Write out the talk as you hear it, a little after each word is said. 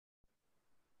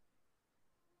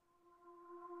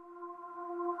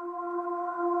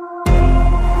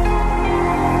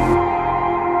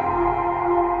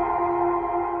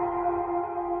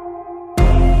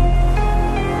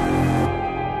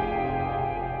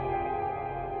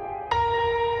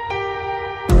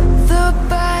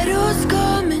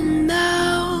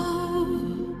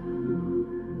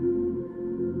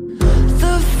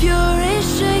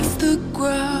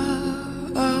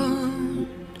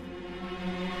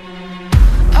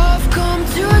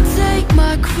come to take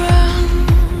my crown.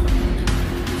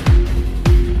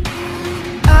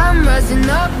 I'm rising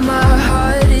up, my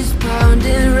heart is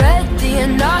pounding, ready or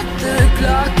not, the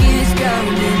clock is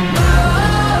counting.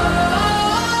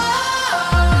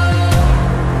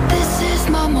 This is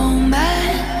my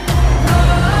moment.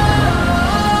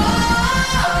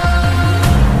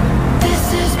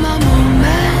 This is my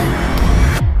moment.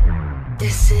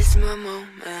 This is my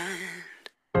moment.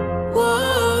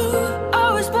 Whoa,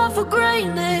 I was born for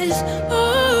greatness.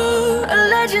 Oh, a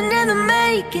legend in the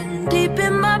making, deep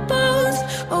in my bones.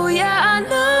 Oh yeah, I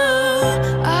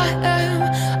know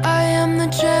I am the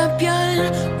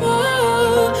champion.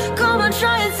 Whoa, come on,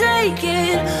 try and take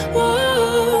it.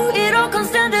 Whoa, it all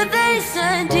comes down to this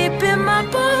and deep in my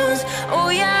bones. Oh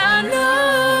yeah, I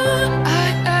know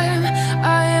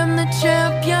I am the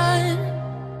champion.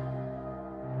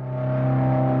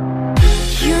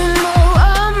 You know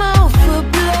I'm out for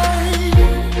blood.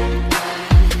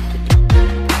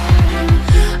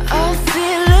 I'm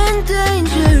feeling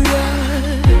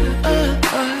dangerous.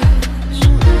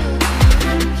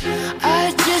 I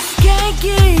just can't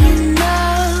get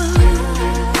enough.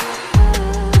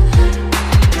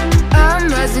 I'm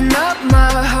rising up,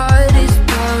 my heart is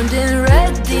pounding,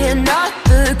 ready or not,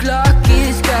 the clock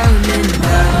is counting.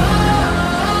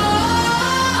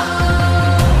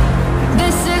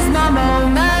 This is my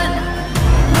moment.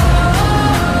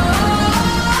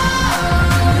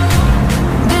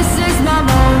 This is my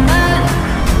moment.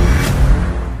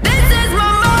 This is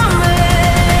my moment.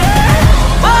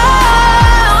 Whoa,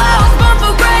 I was born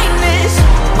for greatness.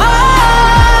 Whoa,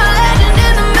 legend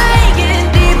in the making,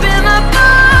 deep in my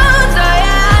bones. Oh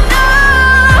yeah, I know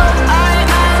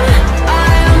I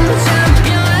am the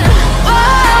champion.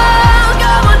 Whoa,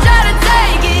 come on, try to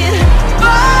take it.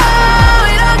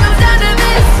 Whoa, it all comes down to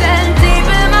this and deep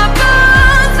in my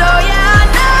bones. Oh yeah, I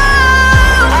know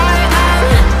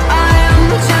I am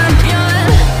the champion.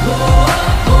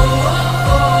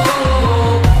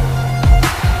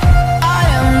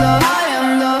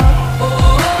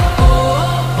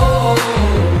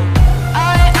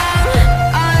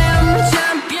 I am the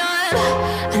champion.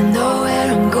 I know where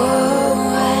I'm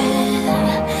going.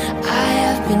 I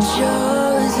have been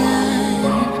chosen.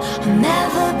 I'll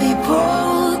never be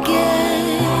broken.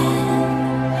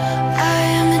 I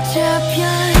am the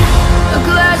champion. A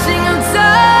clashing of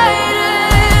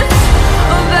titans,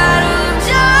 a battle of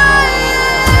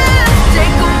giants.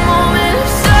 Take a moment of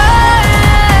silence.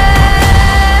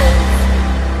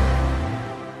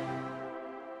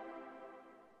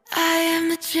 I am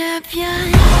the champion.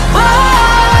 Whoa!